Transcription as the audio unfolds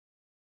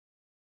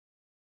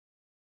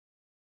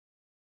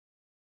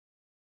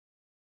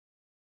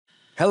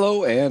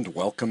Hello and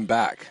welcome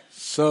back.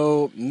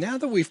 So now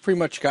that we've pretty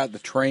much got the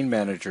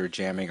TerrainManager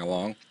jamming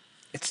along,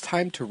 it's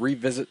time to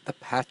revisit the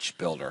Patch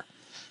Builder.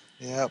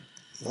 Yep.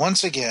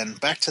 Once again,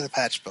 back to the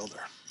patch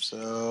builder.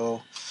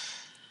 So,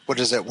 what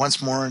is it?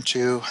 Once more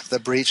into the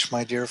breach,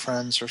 my dear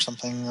friends, or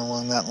something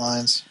along that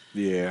lines.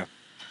 Yeah.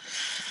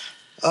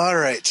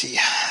 Alrighty.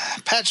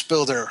 Patch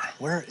builder.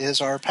 Where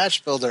is our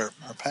patch builder?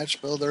 Our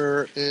patch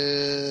builder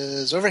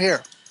is over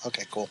here.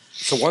 Okay, cool.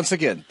 So once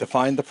again,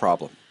 define the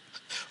problem.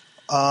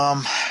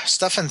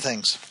 Stuff and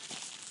things.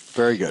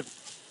 Very good.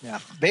 Yeah.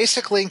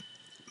 Basically,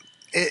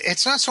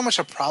 it's not so much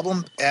a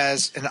problem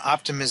as an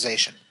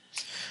optimization.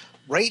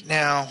 Right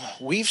now,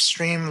 we've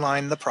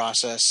streamlined the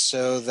process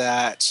so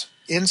that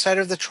inside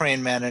of the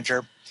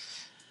TerrainManager,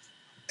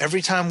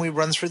 every time we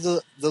run through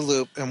the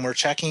loop and we're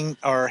checking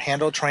our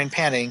handle train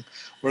panning,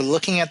 we're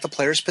looking at the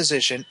player's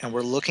position and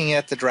we're looking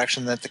at the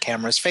direction that the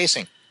camera is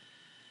facing.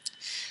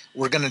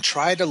 We're going to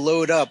try to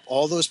load up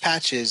all those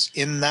patches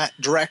in that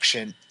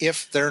direction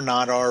if they're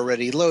not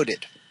already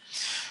loaded.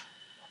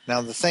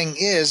 Now the thing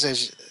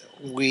is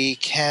we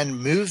can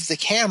move the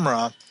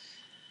camera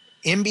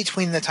in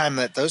between the time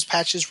that those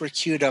patches were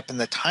queued up and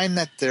the time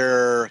that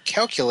they're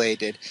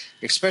calculated,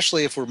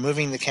 especially if we're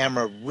moving the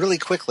camera really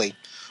quickly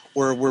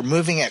or we're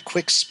moving at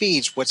quick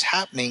speeds. What's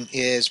happening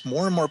is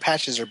more and more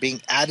patches are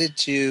being added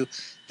to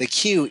the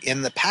queue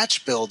in the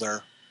patch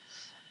builder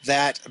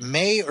that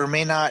may or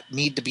may not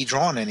need to be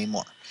drawn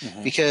anymore.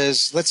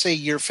 Because let's say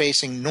you're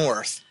facing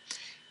north,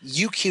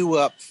 you queue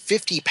up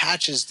 50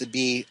 patches to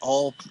be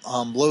all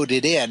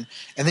loaded in,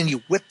 and then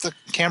you whip the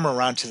camera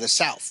around to the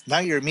south. Now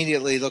you're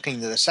immediately looking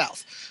to the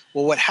south.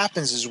 Well, what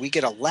happens is we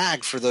get a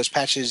lag for those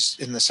patches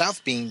in the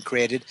south being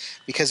created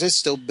because it's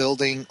still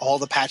building all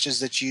the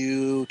patches that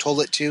you told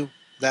it to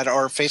that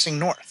are facing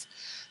north.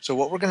 So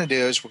what we're going to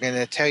do is we're going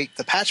to take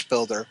the patch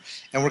builder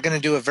and we're going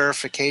to do a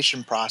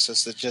verification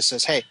process that just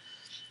says, hey,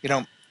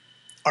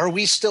 are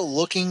we still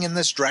looking in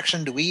this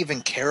direction? Do we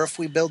even care if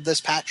we build this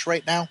patch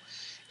right now?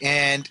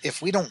 And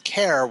if we don't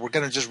care, we're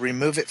going to just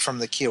remove it from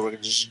the queue. We're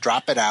going to just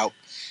drop it out.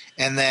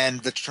 And then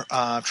the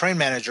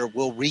TerrainManager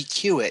will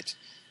re-queue it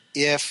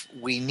if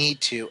we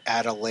need to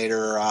at a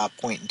later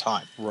point in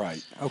time.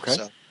 Right. Okay.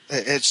 So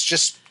it's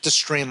just to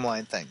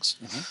streamline things.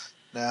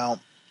 Now,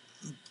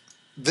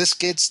 this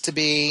gets to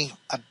be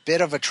a bit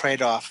of a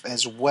trade-off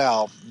as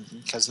well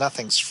because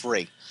nothing's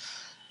free.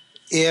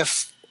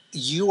 If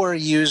you are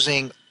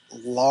using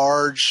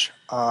large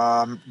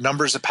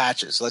numbers of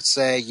patches. Let's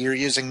say you're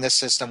using this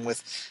system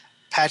with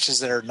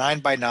patches that are 9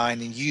 by 9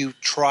 and you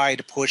try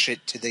to push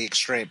it to the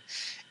extreme.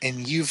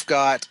 And you've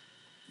got,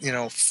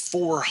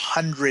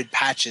 400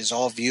 patches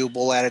all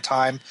viewable at a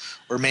time,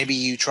 or maybe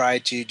you try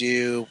to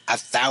do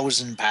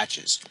 1,000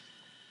 patches.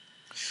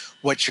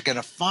 What you're going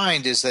to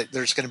find is that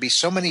there's going to be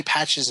so many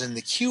patches in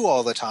the queue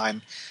all the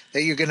time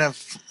that you're going to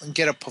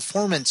get a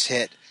performance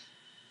hit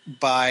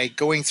by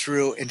going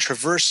through and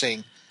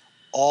traversing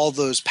all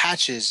those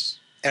patches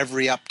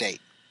every update.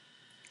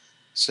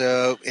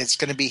 So it's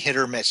going to be hit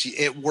or miss.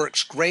 It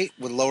works great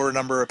with lower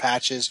number of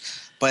patches,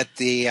 but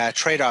the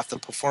trade-off, the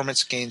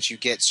performance gains you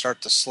get start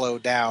to slow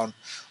down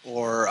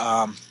or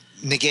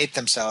negate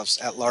themselves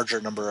at larger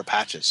number of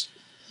patches.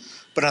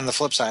 But on the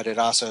flip side, it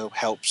also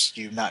helps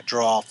you not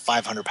draw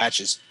 500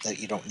 patches that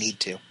you don't need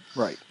to.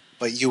 Right.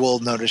 But you will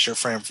notice your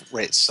frame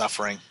rate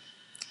suffering.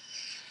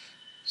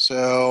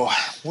 So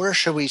where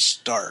should we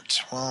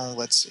start? Well,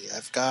 let's see.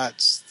 I've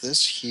got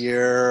this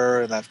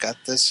here, and I've got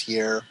this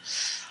here.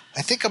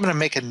 I think I'm going to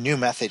make a new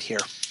method here.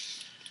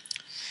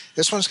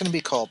 This one's going to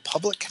be called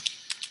public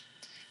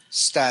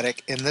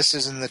static, and this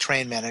is in the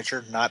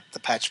TerrainManager, not the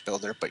patch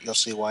builder, but you'll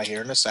see why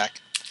here in a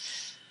sec.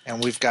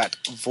 And we've got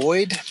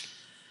void.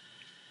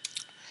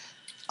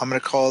 I'm going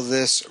to call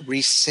this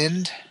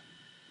rescind.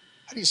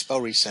 How do you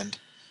spell rescind?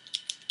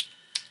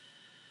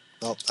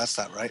 Nope, that's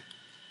not right.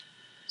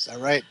 Is that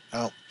right?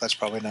 No, that's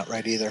probably not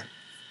right either.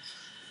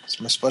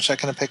 Is my spell check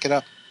going to pick it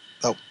up?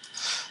 Oh.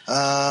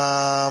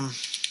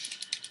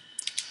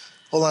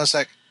 Hold on a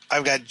sec.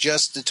 I've got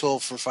just the tool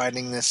for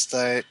finding this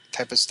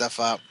type of stuff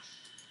out.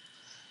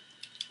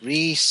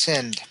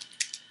 Rescind.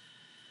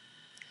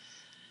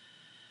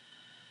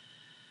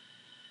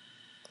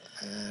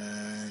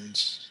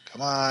 And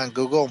come on,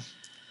 Google.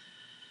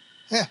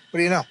 Yeah, what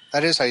do you know?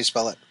 That is how you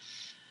spell it.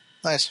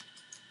 Nice.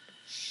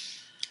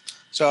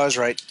 So I was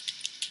right.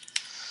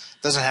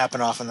 Doesn't happen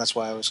often, that's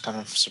why I was kind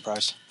of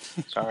surprised.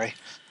 Sorry.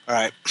 All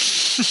right.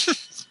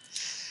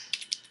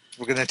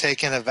 We're going to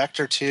take in a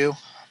vector 2,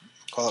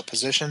 call it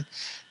position.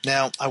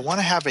 Now, I want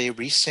to have a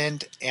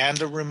rescind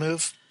and a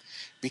remove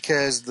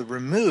because the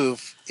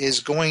remove is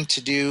going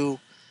to do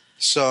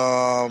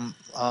some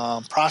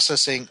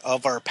processing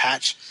of our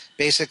patch,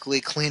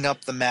 basically clean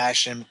up the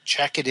mesh and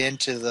check it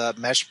into the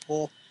mesh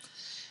pool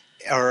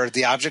or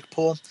the object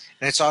pool.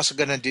 And it's also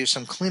going to do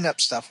some cleanup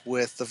stuff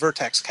with the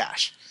vertex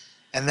cache.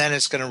 And then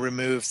it's going to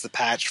remove the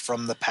patch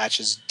from the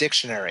patches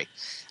dictionary.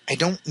 I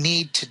don't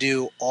need to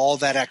do all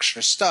that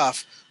extra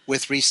stuff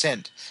with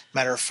rescind.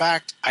 Matter of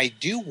fact, I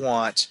do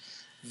want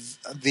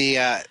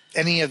the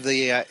any of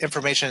the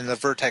information in the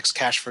vertex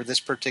cache for this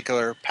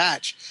particular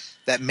patch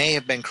that may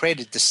have been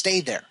created to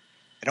stay there.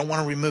 I don't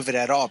want to remove it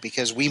at all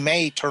because we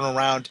may turn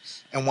around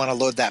and want to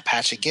load that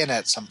patch again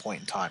at some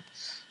point in time.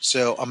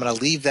 So I'm going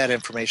to leave that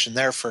information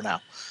there for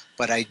now.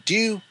 But I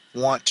do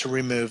want to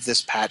remove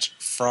this patch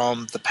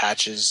from the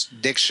patches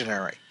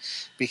dictionary,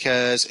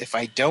 because if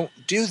I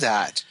don't do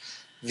that,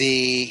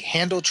 the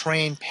handle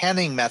train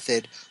panning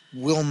method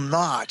will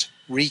not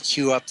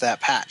re-queue up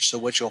that patch. So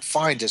what you'll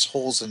find is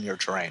holes in your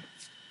terrain.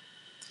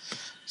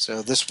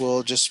 So this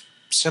will just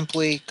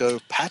simply go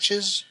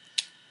patches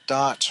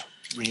dot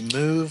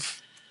remove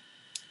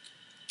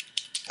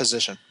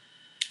position.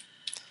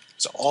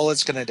 That's all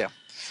it's going to do.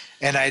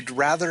 And I'd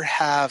rather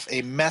have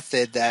a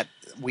method that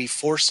we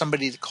force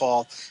somebody to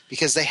call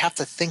because they have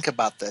to think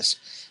about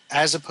this,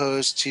 as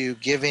opposed to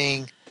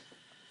giving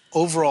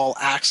overall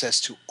access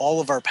to all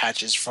of our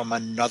patches from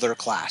another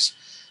class,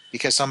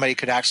 because somebody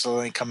could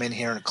accidentally come in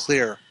here and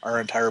clear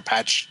our entire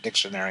patch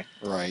dictionary.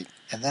 Right.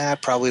 And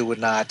that probably would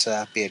not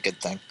be a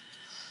good thing.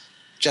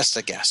 Just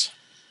a guess.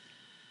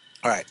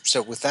 All right,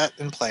 so with that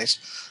in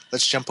place,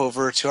 let's jump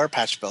over to our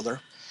patch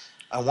builder.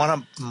 I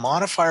want to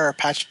modify our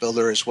patch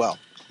builder as well,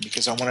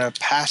 because I want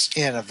to pass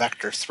in a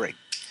vector 3.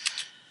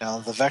 Now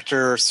the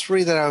vector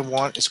 3 that I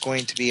want is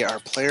going to be our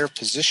player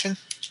position,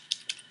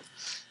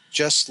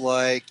 just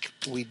like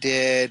we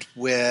did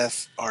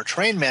with our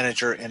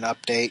TerrainManager in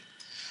update.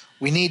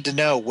 We need to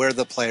know where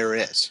the player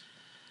is.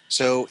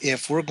 So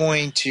if we're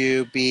going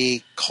to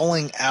be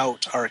calling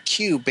out our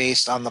queue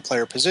based on the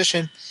player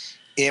position,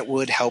 it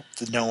would help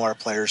to know our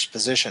player's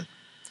position.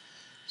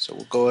 So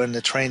we'll go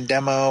into train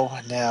demo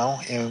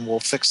now and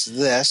we'll fix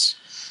this,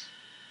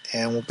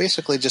 and we'll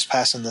basically just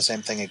pass in the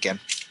same thing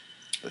again.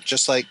 But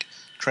just like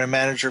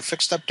TerrainManager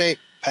fixed update,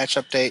 patch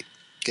update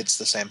gets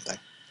the same thing.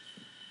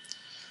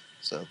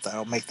 So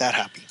that'll make that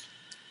happy.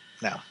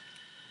 Now,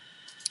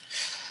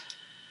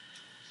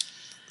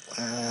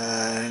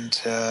 and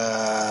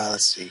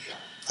let's see,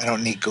 I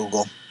don't need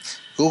Google.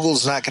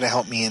 Google's not going to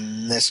help me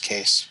in this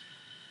case.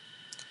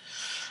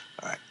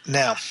 All right,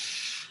 now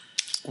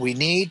we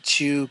need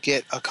to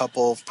get a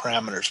couple of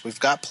parameters. We've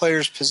got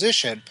player's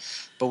position,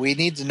 but we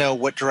need to know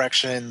what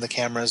direction the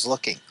camera is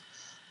looking.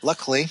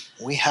 Luckily,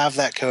 we have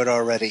that code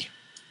already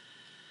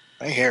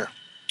right here.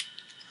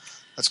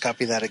 Let's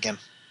copy that again.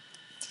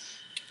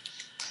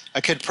 I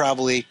could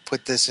probably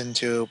put this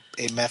into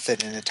a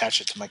method and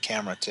attach it to my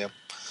camera too.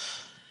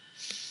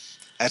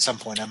 At some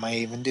point I might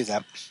even do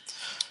that.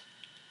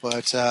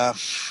 But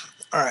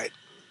alright,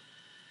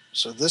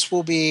 so this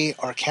will be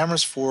our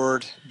camera's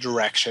forward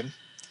direction.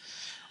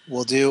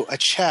 We'll do a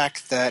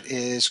check that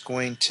is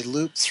going to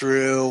loop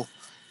through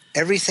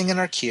everything in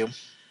our queue.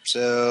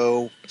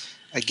 So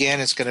again,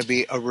 it's going to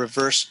be a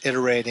reverse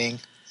iterating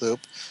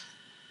loop.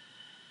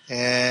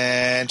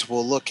 And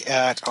we'll look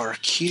at our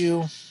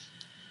queue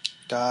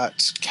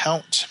dot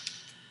count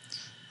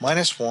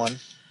 -1,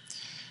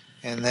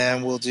 and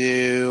then we'll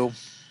do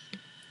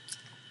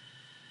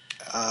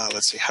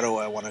let's see, how do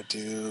I want to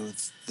do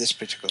this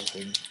particular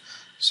thing?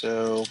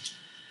 So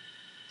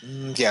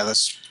yeah,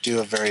 let's do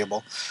a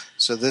variable.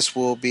 So this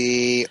will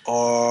be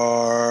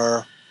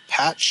our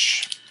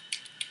patch,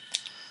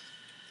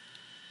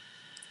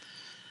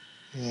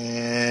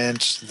 and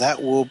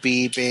that will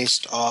be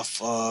based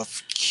off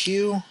of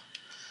q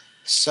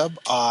sub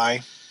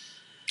I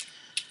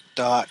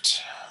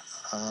dot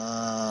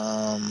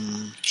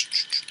I'm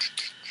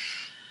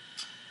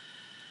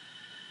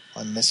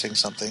missing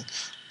something.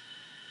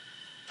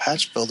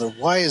 PatchBuilder.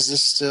 Why is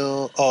this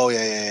still? Oh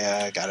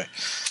yeah, I got it.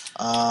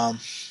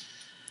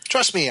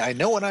 Trust me, I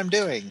know what I'm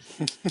doing.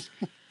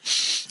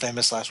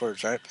 Famous last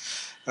words, right?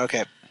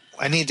 Okay,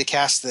 I need to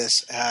cast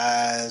this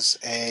as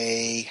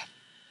a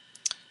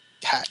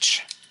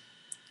patch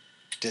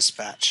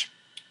dispatch.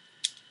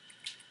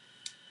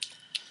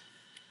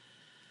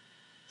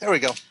 There we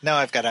go. Now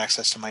I've got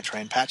access to my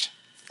train patch.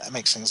 That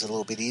makes things a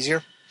little bit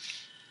easier.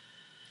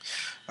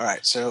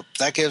 Alright, so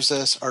that gives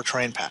us our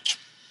train patch.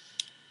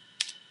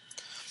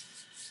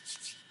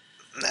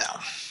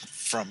 Now,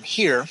 from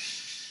here,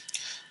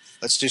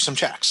 let's do some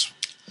checks.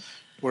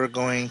 We're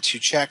going to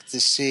check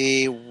to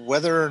see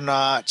whether or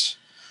not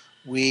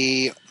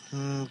we...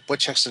 what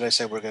checks did I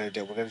say we're going to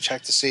do? We're going to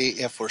check to see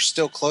if we're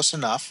still close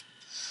enough.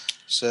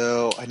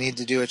 So I need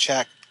to do a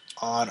check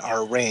on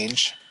our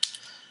range.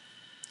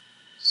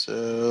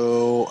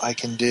 So I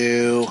can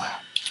do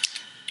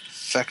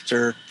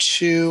vector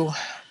 2.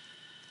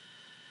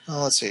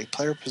 Well, let's see,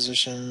 player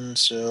position.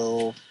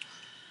 So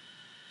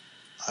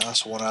I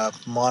also want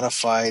to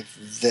modify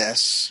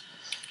this.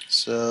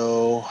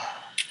 So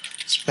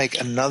let's make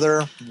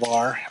another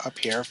var up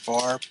here.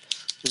 Var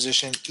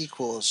position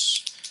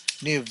equals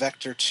new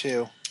vector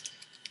 2.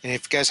 And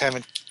if you guys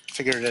haven't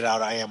figured it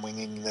out, I am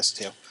winging this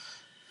too.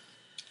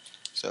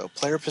 So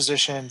player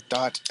position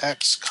dot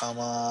x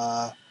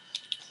comma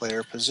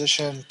player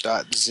position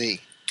dot z.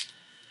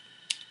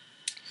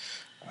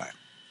 All right.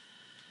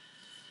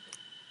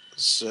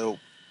 So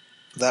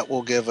that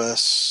will give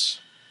us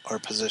our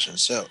position.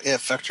 So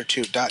if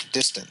vector2 dot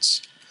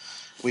distance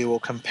we will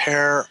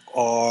compare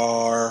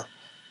our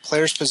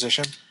player's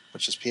position,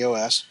 which is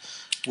POS,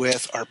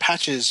 with our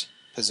patch's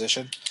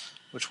position,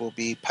 which will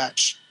be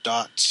patch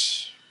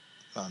dot.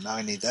 Oh, now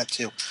I need that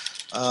too.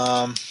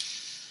 And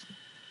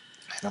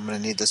I'm going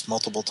to need this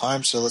multiple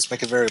times, so let's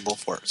make a variable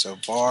for it. So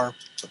bar,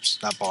 oops,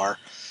 not bar.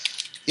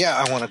 Yeah,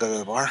 I want to go to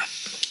the bar.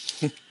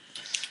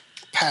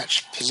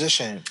 Patch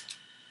position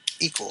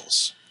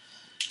equals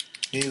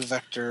new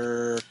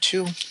vector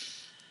 2,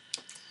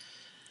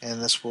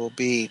 and this will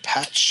be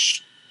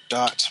patch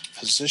dot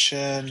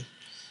position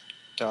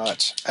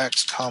dot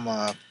x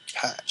comma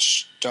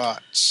patch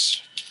dot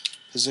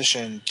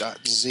position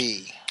dot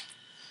z.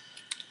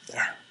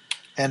 There.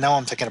 And now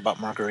I'm thinking about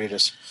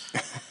margaritas.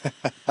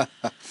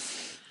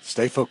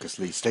 Stay focused,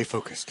 Lee. Stay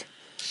focused.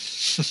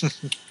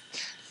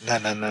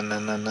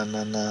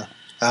 No.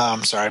 Oh,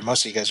 I'm sorry.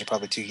 Most of you guys are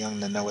probably too young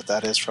to know what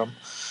that is from.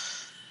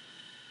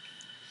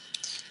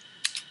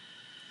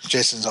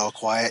 Jason's all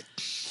quiet.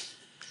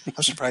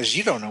 I'm surprised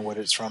you don't know what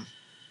it's from.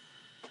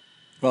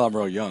 Well, I'm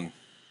real young.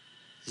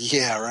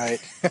 Yeah, right.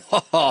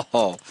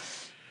 Oh,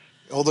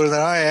 Older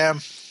than I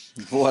am.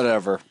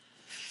 whatever.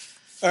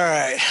 All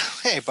right.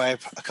 Hey, by a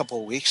couple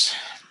of weeks.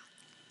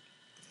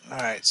 All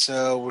right,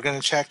 so we're going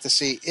to check to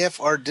see if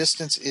our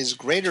distance is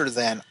greater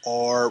than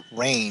our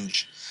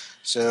range.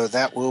 So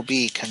that will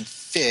be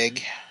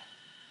config.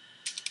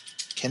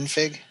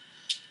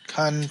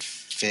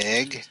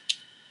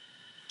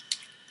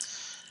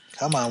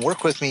 Come on,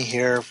 work with me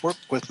here. Work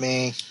with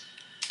me.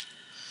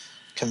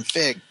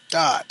 Config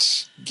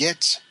dot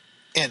get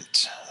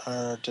int.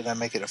 Or did I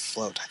make it a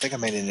float? I think I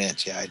made it an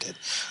int. Yeah, I did.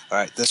 All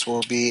right, this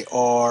will be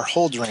our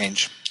hold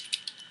range.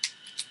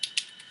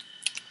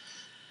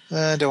 Do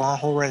I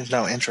want hold range?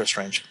 No, interest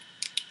range.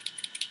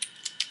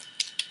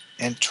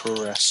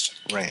 Interest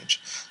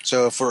range.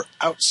 So if we're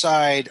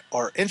outside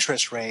our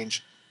interest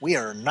range, we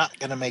are not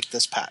going to make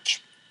this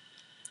patch.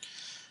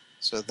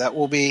 So that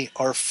will be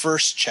our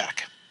first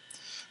check.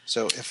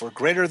 So if we're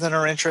greater than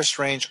our interest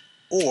range,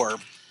 or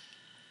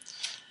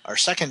our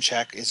second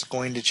check is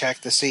going to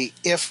check to see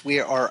if we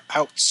are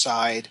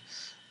outside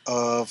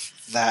of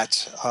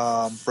that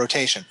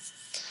rotation.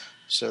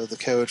 So the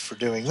code for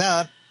doing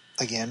that,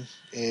 again,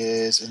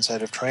 is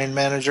inside of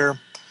TerrainManager.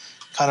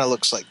 Kind of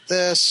looks like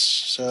this.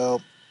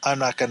 So I'm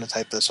not going to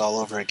type this all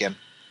over again.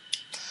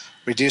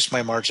 Reduce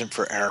my margin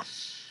for error.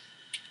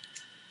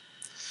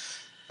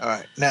 All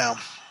right, now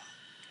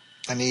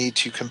I need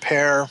to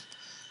compare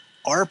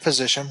our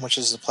position, which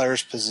is the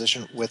player's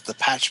position, with the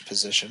patch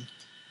position,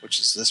 which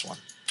is this one.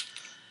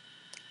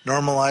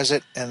 Normalize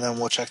it, and then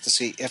we'll check to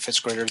see if it's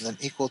greater than or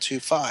equal to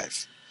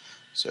 5.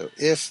 So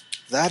if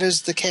that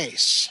is the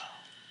case,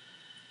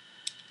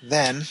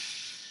 then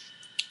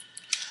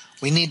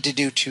we need to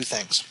do two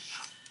things.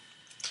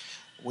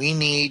 We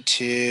need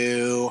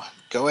to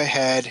go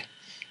ahead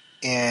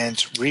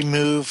and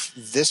remove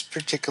this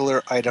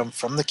particular item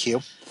from the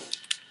queue.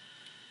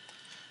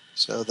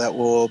 So that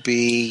will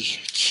be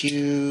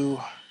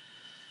Q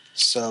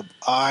sub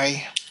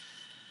I.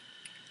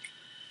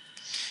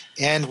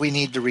 And we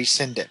need to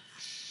rescind it.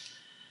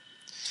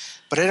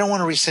 But I don't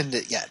want to rescind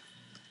it yet.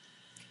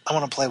 I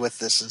want to play with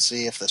this and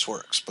see if this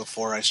works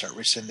before I start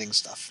rescinding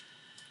stuff.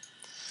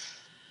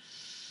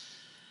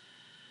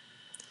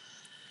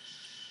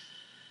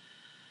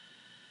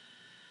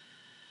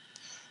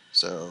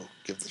 So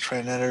give the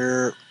terrain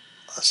editor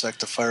a sec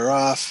to fire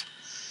off.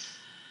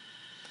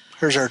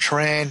 Here's our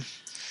terrain.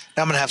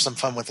 Now I'm going to have some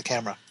fun with the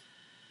camera.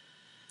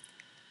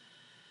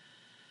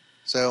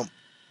 So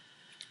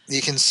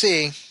you can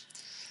see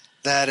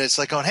that it's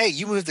like going, hey,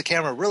 you moved the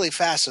camera really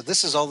fast, so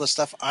this is all the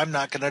stuff I'm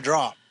not going to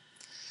draw.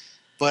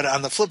 But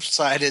on the flip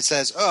side, it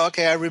says, oh,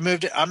 okay, I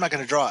removed it. I'm not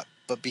going to draw it.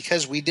 But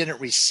because we didn't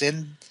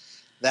rescind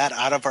that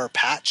out of our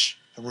patch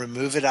and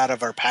remove it out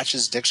of our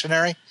patches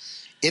dictionary,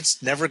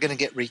 it's never going to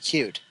get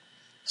requeued.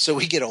 So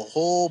we get a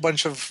whole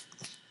bunch of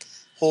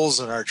holes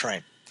in our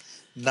train.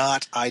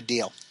 Not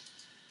ideal.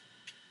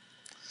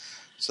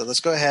 So let's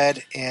go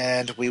ahead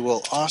and we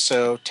will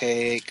also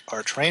take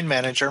our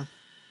TerrainManager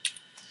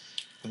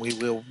and we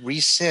will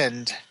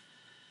rescind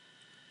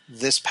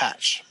this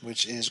patch,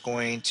 which is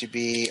going to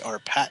be our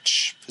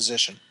patch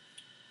position.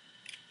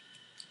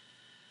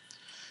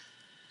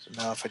 So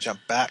now if I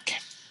jump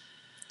back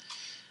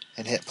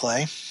and hit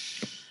play,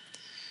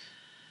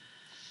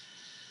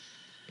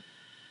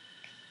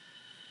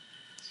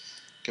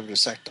 give it a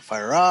sec to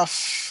fire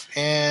off,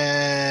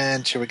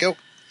 and here we go.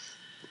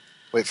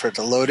 Wait for it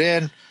to load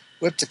in,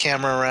 whip the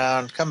camera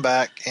around, come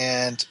back,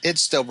 and it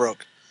still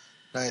broke.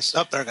 Nice.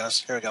 Oh, there it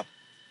goes. Here we go.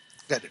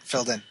 Got it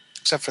filled in,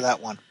 except for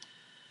that one.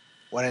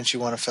 Why didn't you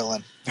want to fill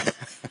in?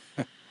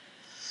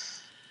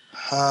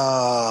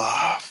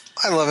 Oh,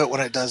 I love it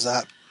when it does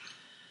that.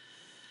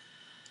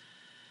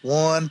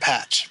 One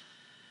patch.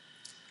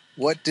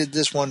 What did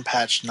this one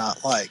patch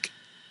not like?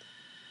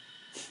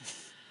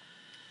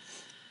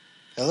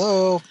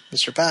 Hello,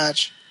 Mr.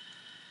 Patch.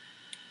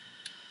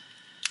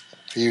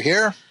 Are you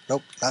here?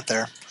 Nope, not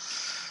there.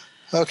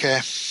 Okay.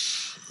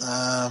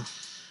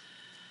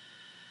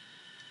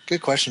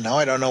 Good question. Now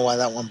I don't know why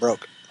that one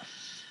broke.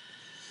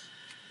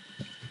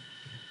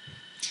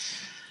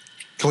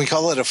 Can we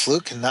call it a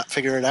fluke and not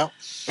figure it out?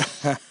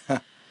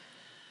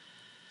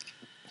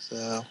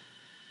 So,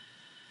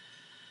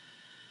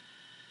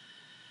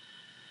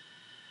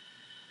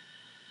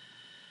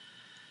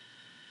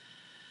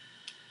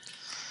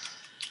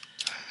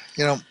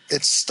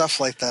 it's stuff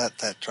like that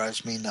that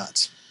drives me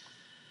nuts.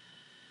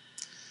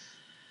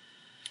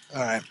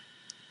 All right.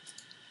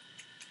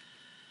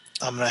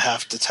 I'm going to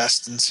have to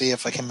test and see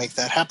if I can make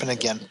that happen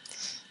again.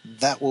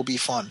 That will be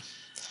fun.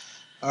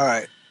 All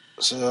right.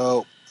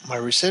 So my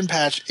rescind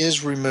patch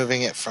is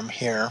removing it from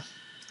here.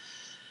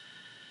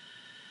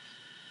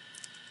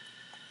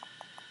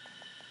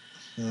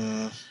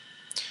 All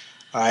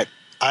right.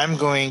 I'm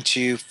going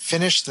to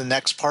finish the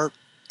next part,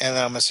 and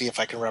then I'm going to see if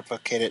I can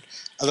replicate it.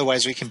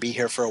 Otherwise, we can be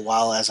here for a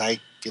while as I,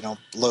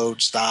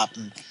 load, stop,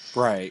 and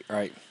Right.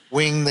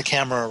 wing the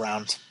camera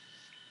around.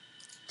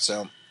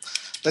 So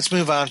let's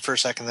move on for a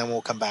second, then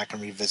we'll come back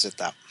and revisit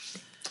that.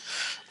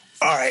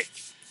 All right.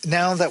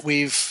 Now that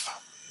we've,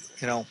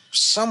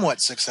 somewhat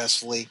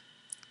successfully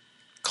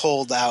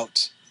culled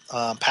out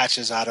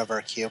patches out of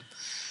our queue,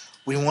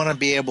 we want to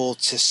be able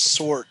to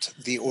sort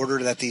the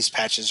order that these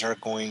patches are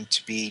going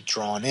to be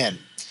drawn in.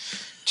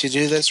 To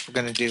do this, we're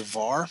going to do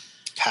var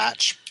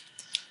patch.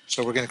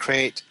 So we're going to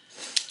create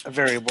a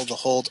variable to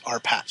hold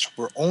our patch.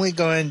 We're only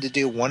going to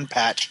do one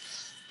patch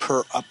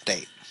per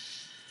update.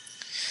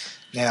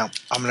 Now,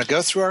 I'm going to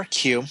go through our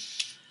queue,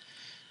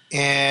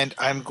 and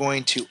I'm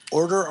going to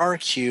order our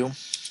queue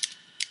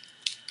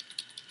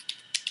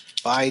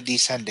by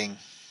descending,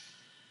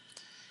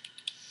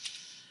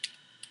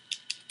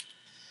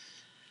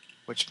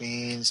 which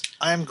means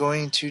I'm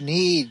going to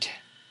need,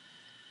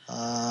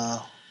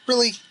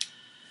 really,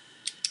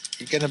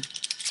 you're going to,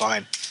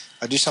 fine,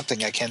 I'll do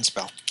something I can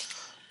spell.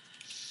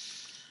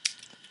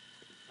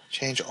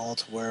 Change all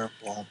to where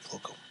all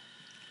local.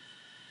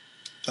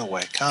 No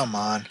way, come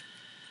on.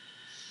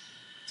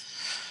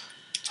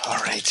 All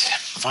right,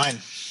 fine.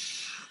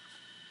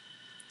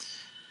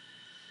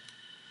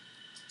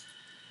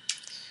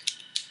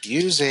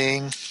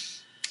 Using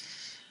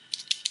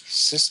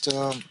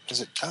system,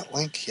 is it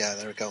 .link? Yeah,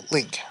 there we go,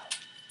 link.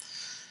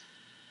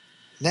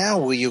 Now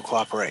will you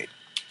cooperate?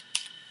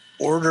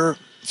 Order,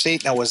 see,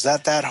 now was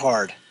that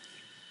hard?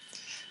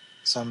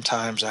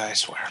 Sometimes, I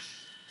swear.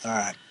 All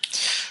right.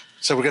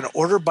 So we're going to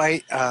order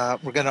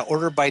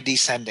by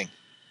descending.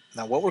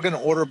 Now what we're going to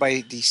order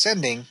by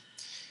descending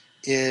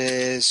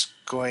is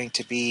going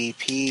to be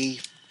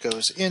P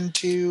goes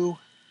into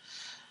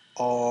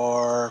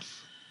or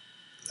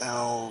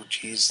oh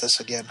geez, this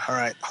again. All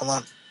right, hold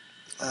on.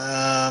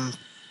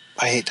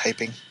 I hate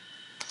typing.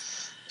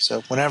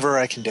 So whenever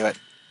I can do it,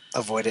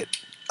 avoid it,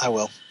 I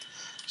will.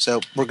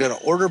 So we're going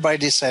to order by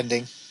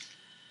descending,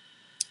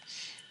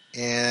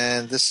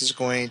 and this is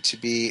going to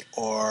be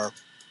our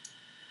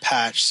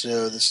patch.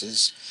 So this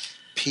is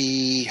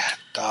P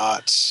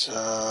dot,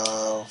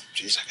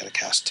 geez, I got to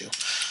cast too.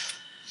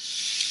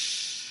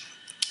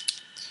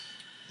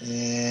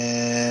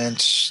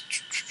 And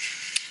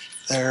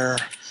there,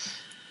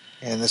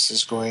 and this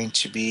is going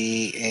to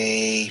be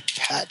a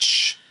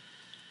patch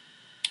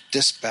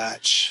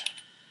dispatch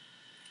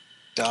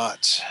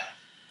dot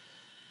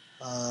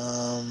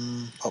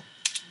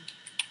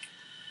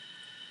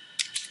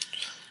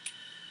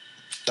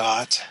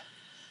dot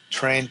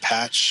train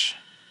patch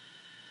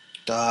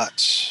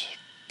dot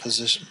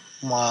position.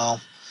 Wow,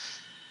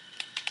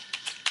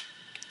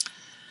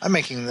 I'm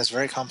making this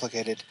very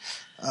complicated.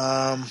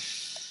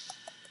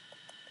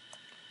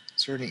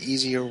 Is there an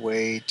easier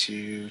way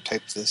to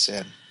type this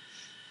in?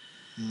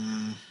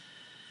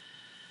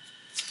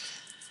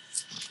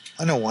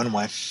 I know one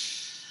way.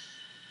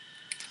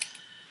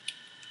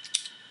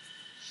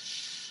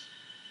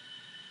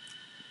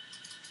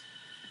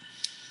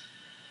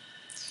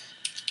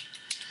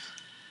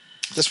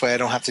 This way I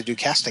don't have to do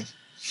casting.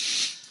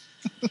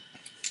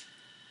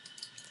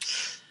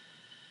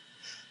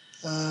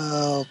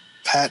 Oh,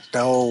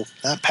 no,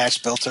 not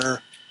PatchBuilder.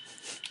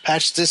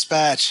 Patch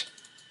dispatch.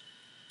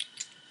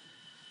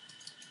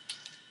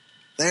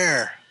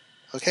 There.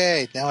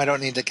 Okay, now I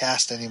don't need to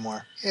cast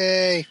anymore.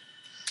 Yay.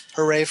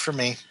 Hooray for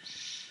me.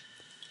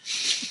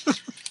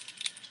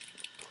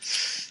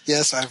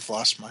 Yes, I've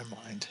lost my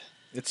mind.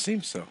 It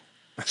seems so.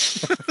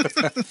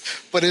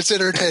 But it's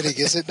entertaining,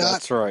 is it not?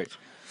 That's right.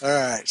 All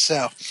right,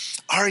 so,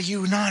 are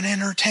you not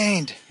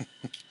entertained?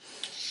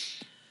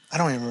 I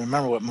don't even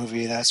remember what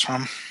movie that's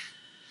from.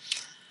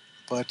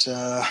 But,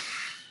 I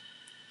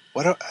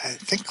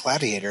think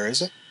Gladiator,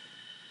 is it?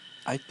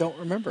 I don't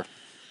remember.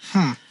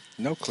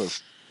 No clue.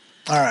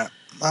 All right.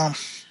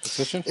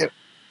 Position?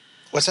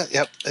 What's that?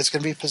 Yep, it's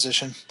going to be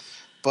position.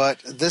 But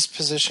this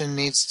position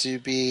needs to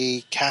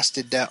be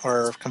casted down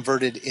or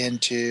converted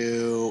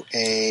into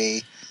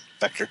a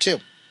vector 2.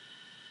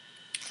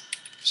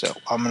 So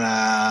I'm going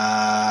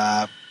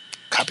to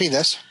copy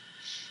this.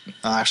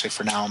 Actually,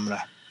 for now, I'm going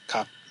to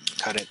cut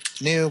it.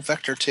 New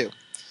vector 2.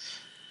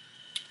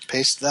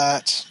 Paste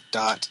that.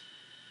 Dot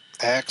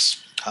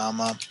x,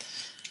 comma.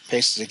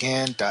 Paste it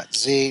again. Dot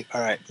z.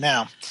 All right.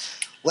 Now,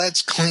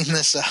 let's clean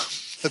this up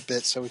a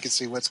bit so we can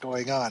see what's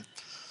going on.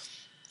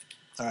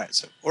 All right,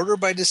 so order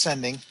by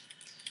descending.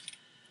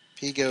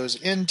 P goes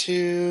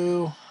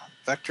into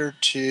vector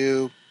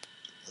 2.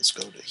 Let's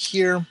go to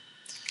here.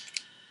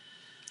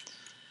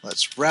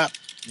 Let's wrap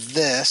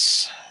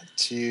this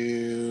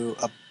to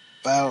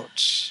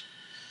about,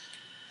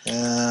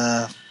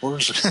 we're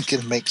just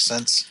going to make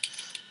sense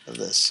of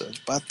this. So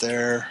about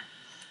there.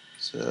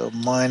 So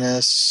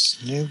minus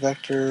new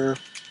vector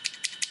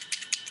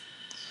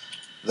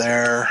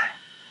there.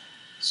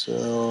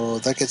 So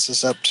that gets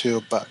us up to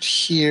about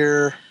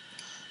here.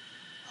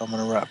 I'm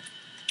going to wrap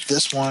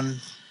this one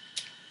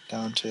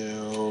down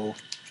to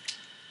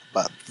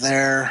about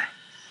there.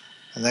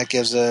 And that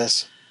gives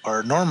us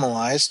our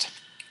normalized.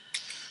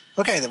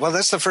 Okay, well,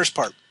 that's the first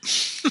part.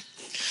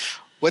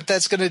 What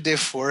that's going to do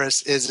for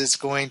us is it's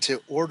going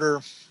to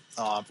order.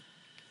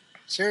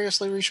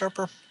 Seriously,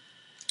 ReSharper?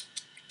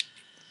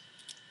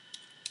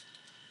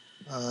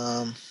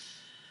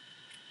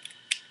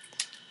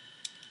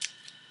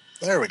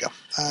 There we go.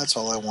 That's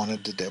all I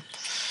wanted to do.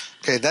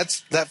 Okay,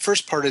 that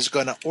first part is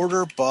going to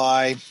order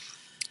by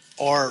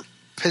our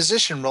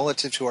position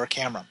relative to our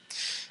camera.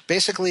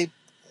 Basically,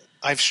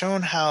 I've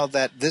shown how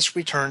that this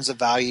returns a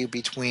value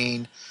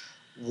between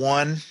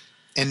 1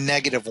 and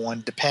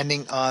 -1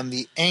 depending on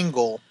the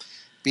angle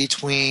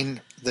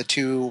between the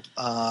two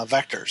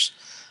vectors.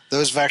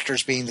 Those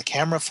vectors being the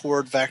camera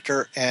forward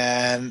vector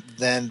and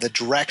then the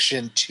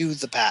direction to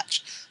the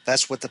patch.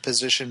 That's what the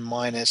position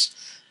minus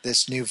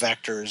this new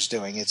vector is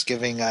doing. It's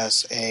giving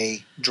us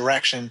a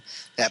direction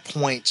that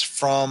points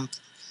from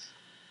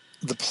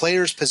the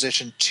player's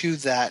position to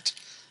that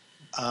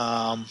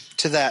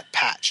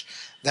patch.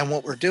 Then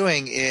what we're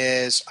doing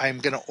is I'm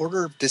going to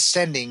order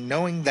descending,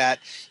 knowing that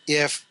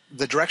if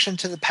the direction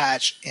to the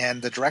patch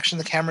and the direction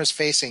the camera is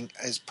facing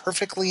is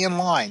perfectly in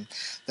line,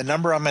 the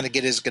number I'm going to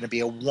get is going to be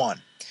a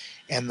 1.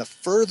 And the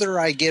further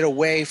I get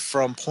away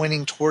from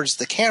pointing towards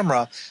the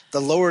camera,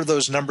 the lower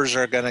those numbers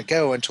are going to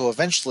go until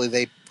eventually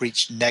they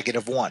reach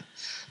 -1.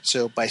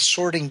 So by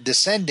sorting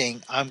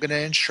descending, I'm going to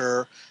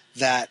ensure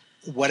that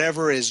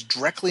whatever is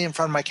directly in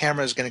front of my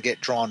camera is going to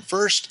get drawn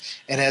first,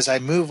 and as I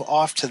move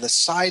off to the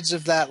sides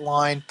of that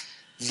line,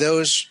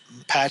 those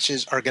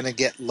patches are going to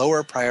get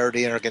lower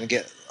priority and are going to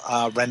get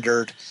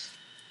rendered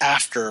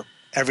after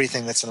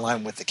everything that's in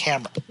line with the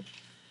camera.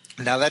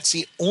 Now that's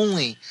the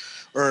only,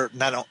 or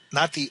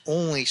not the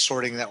only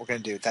sorting that we're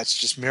going to do. That's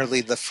just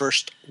merely the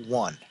first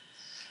one.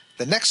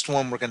 The next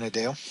one we're going to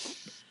do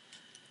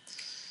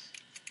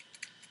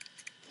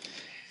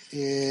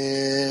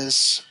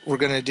is we're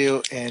going to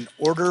do an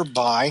order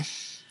by.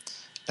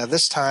 Now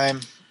this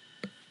time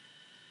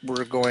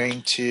we're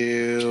going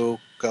to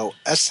go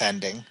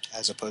ascending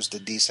as opposed to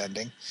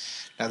descending.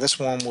 Now this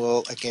one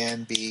will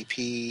again be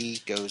P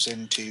goes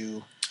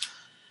into,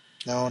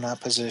 no, not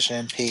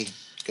position, P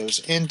goes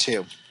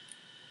into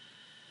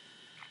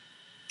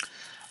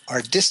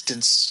our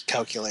distance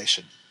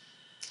calculation.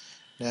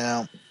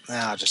 Now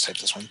I'll just type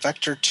this one,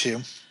 vector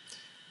 2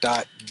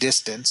 dot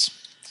distance.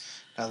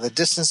 Now the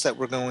distance that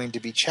we're going to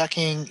be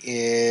checking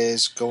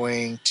is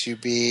going to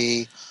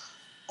be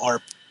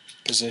our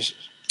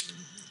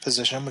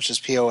position, which is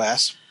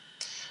POS.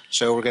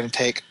 So we're going to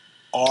take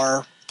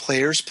our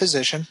player's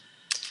position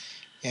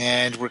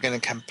and we're going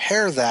to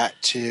compare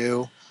that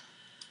to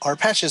our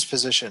patch's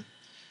position.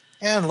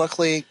 And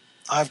luckily,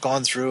 I've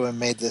gone through and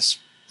made this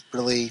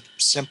really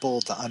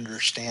simple to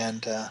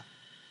understand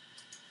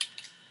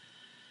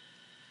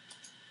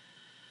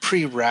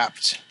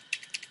pre-wrapped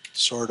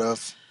sort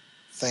of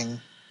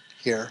thing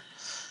here.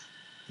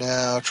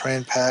 Now,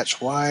 train patch,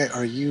 why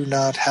are you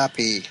not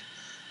happy?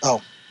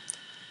 Oh,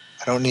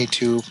 I don't need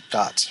 2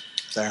 dots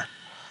there.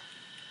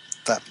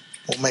 That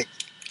will make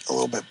a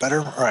little bit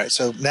better. All right,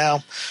 so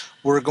now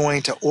we're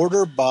going to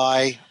order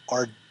by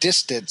our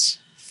distance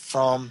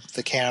from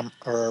the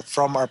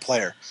from our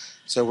player.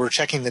 So we're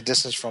checking the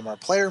distance from our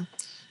player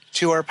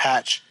to our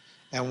patch,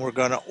 and we're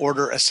going to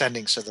order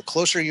ascending. So the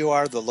closer you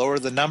are, the lower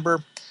the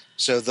number.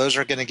 So those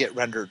are going to get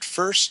rendered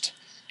first,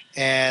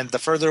 and the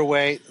further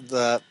away,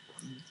 the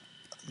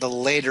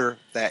later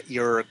that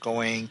you're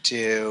going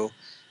to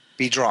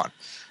be drawn.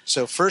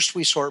 So first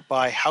we sort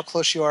by how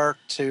close you are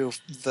to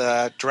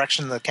the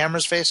direction the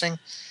camera's facing.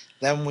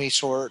 Then we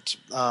sort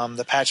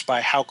the patch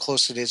by how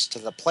close it is to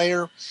the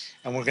player.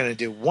 And we're going to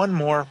do one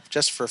more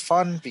just for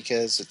fun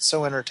because it's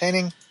so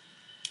entertaining.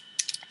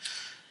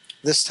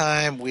 This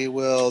time we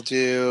will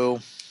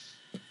do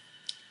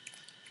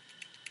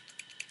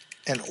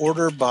an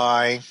order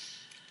by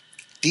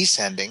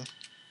descending.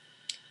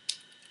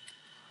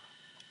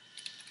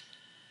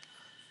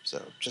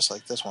 So just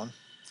like this one.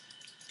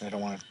 I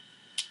don't want to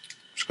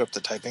script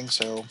the typing.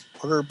 So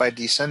order by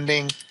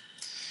descending.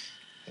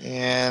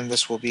 And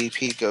this will be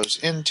P goes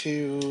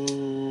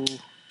into,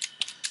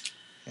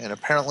 and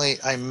apparently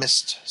I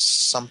missed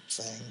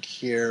something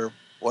here.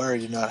 Why are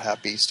you not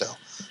happy still?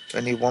 Do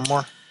I need one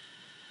more?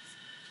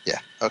 Yeah,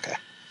 okay.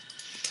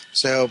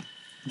 So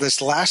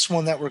this last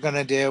one that we're going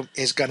to do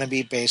is going to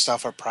be based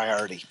off of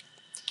priority.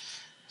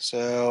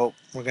 So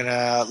we're going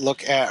to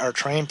look at our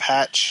train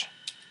patch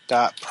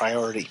dot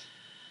priority.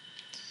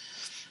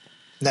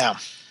 Now,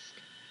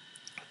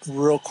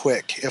 real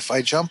quick. If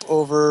I jump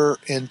over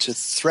into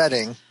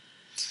threading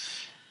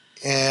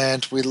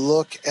and we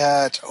look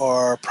at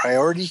our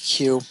priority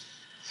queue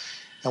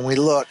and we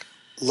look,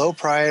 low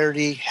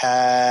priority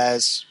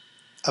has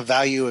a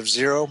value of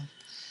 0,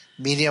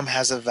 medium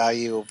has a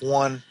value of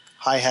 1,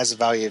 high has a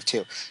value of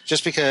 2.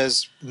 Just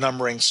because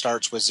numbering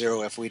starts with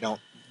 0 if we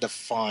don't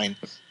define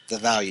the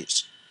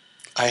values.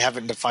 I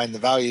haven't defined the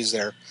values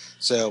there.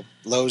 So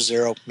low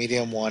 0,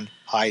 medium 1,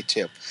 high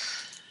 2.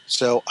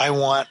 So I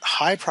want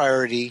high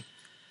priority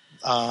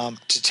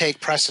to take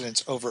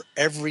precedence over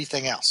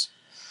everything else.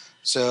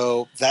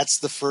 So that's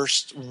the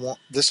first one.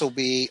 This will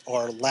be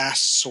our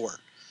last sort.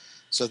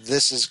 So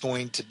this is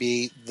going to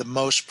be the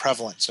most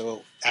prevalent.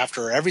 So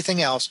after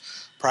everything else,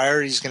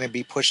 priority is going to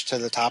be pushed to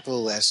the top of the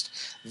list,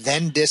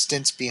 then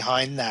distance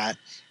behind that,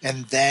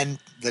 and then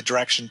the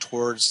direction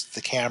towards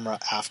the camera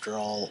after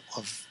all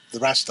of the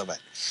rest of it.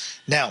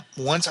 Now,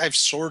 once I've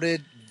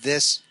sorted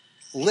this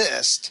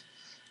list,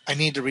 I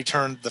need to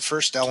return the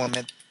first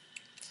element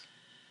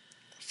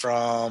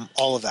from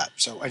all of that.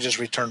 So I just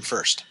return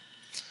first.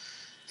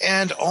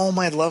 And all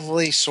my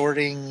lovely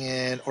sorting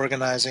and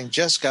organizing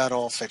just got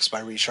all fixed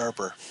by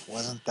ReSharper.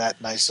 Wasn't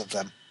that nice of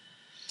them?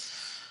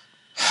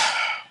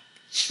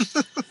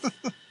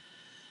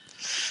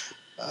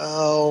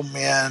 Oh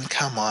man,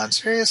 come on,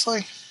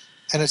 seriously?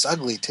 And it's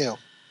ugly too.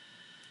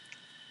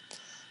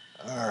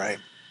 All right.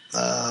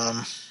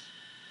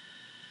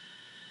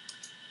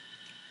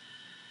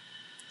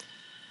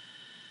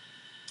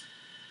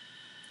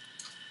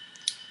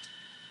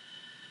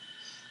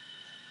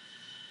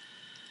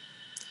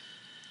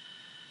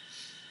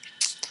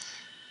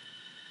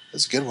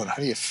 That's a good one. How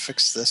do you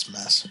fix this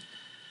mess?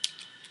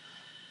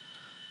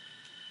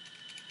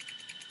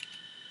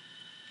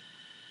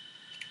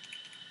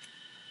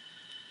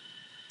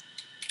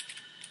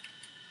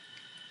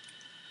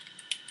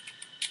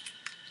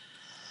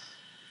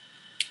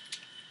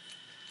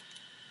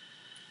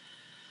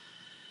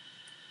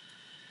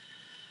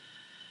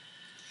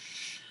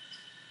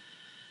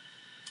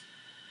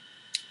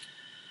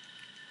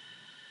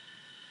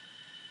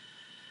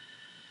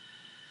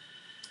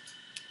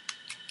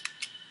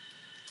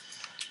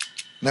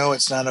 No,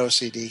 it's not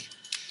OCD.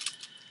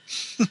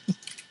 All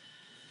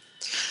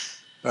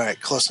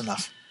right, close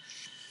enough.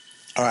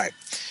 All right.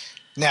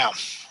 Now,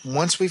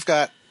 once we've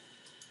got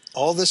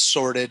all this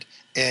sorted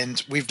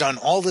and we've done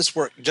all this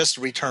work just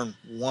to return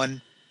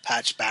one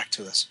patch back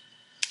to us,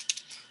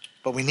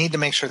 but we need to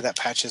make sure that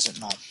patch isn't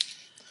null.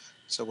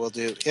 So we'll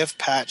do if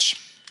patch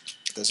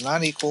does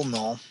not equal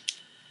null,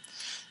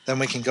 then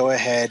we can go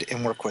ahead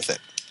and work with it.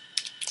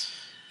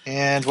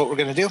 And what we're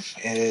going to do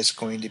is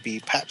going to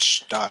be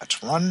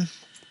patch.run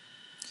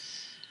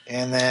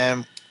and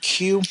then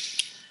q.remove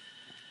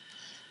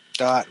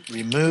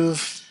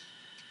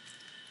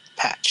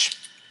patch.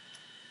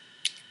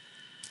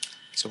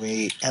 So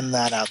we end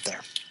that out there.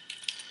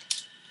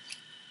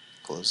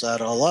 Close that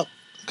all up,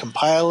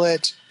 compile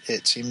it.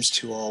 It seems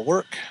to all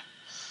work.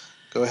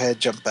 Go ahead,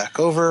 jump back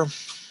over.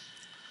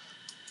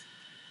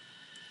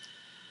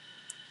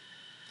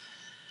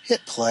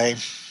 Hit play.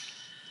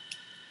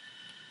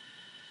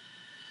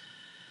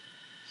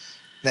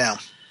 Now,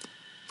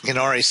 you can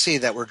already see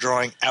that we're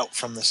drawing out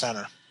from the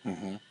center.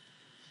 Mm-hmm.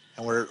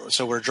 And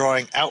we're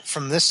drawing out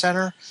from this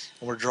center,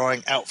 and we're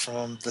drawing out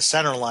from the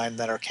center line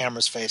that our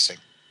camera's facing.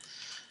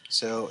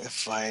 So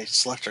if I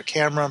select our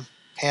camera,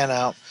 pan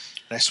out,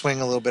 and I swing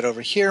a little bit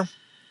over here,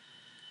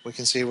 we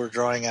can see we're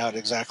drawing out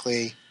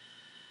exactly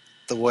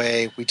the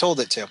way we told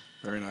it to.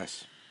 Very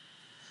nice.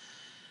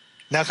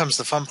 Now comes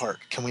the fun part.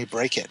 Can we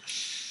break it?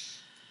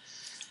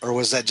 Or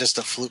was that just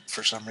a fluke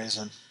for some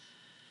reason?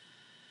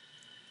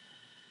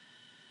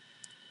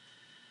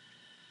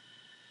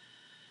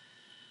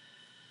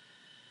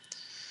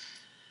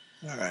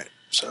 All right,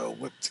 so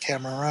whip the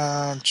camera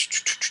around.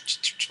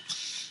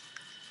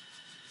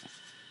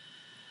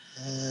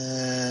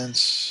 And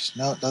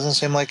no, it doesn't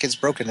seem like it's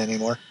broken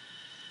anymore.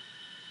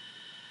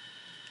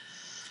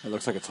 It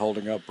looks like it's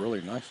holding up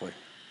really nicely.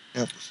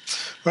 Yep.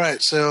 All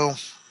right, so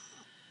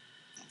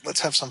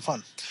let's have some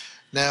fun.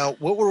 Now,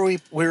 what were we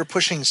were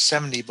pushing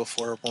 70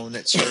 before when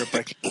it started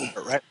breaking,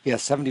 right? Yeah,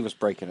 70 was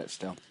breaking it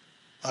still.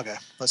 Okay,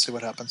 let's see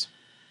what happens.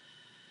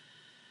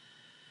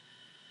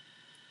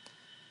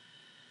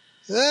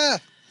 Ah!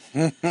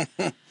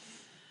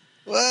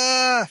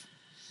 Ah!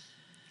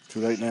 Too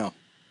late now.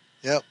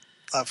 Yep,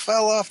 I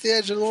fell off the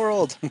edge of the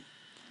world.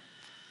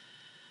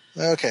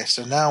 Okay,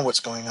 so now what's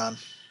going on?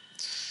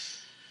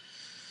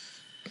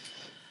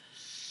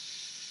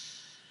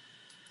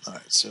 All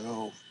right,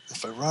 so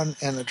if I run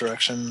in the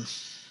direction,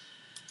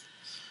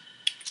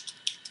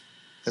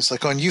 it's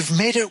like going, you've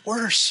made it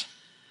worse.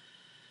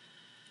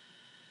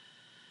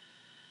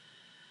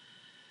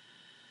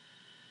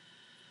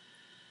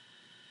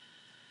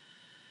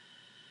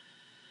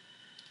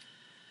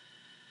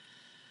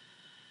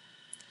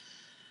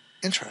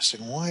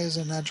 Interesting. Why is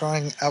it not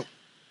drawing out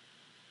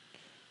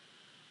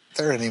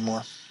there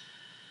anymore?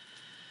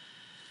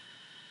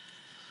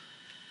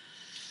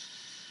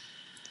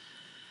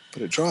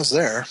 But it draws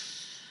there.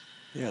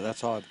 Yeah,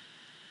 that's odd.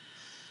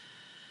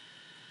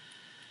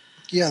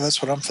 Yeah,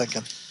 that's what I'm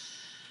thinking.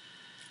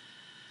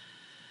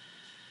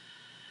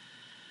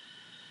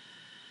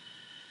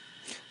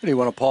 Do you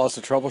want to pause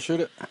to troubleshoot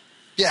it?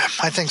 Yeah,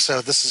 I think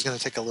so. This is going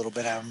to take a little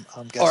bit, I'm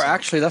guessing. Or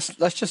actually,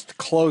 let's just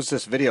close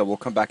this video. We'll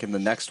come back in the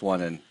next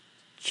one and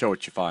show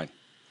what you find.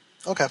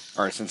 Okay.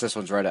 All right, since this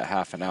one's right at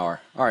half an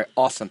hour. All right,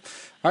 awesome.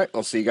 All right,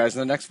 we'll see you guys in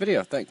the next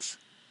video. Thanks.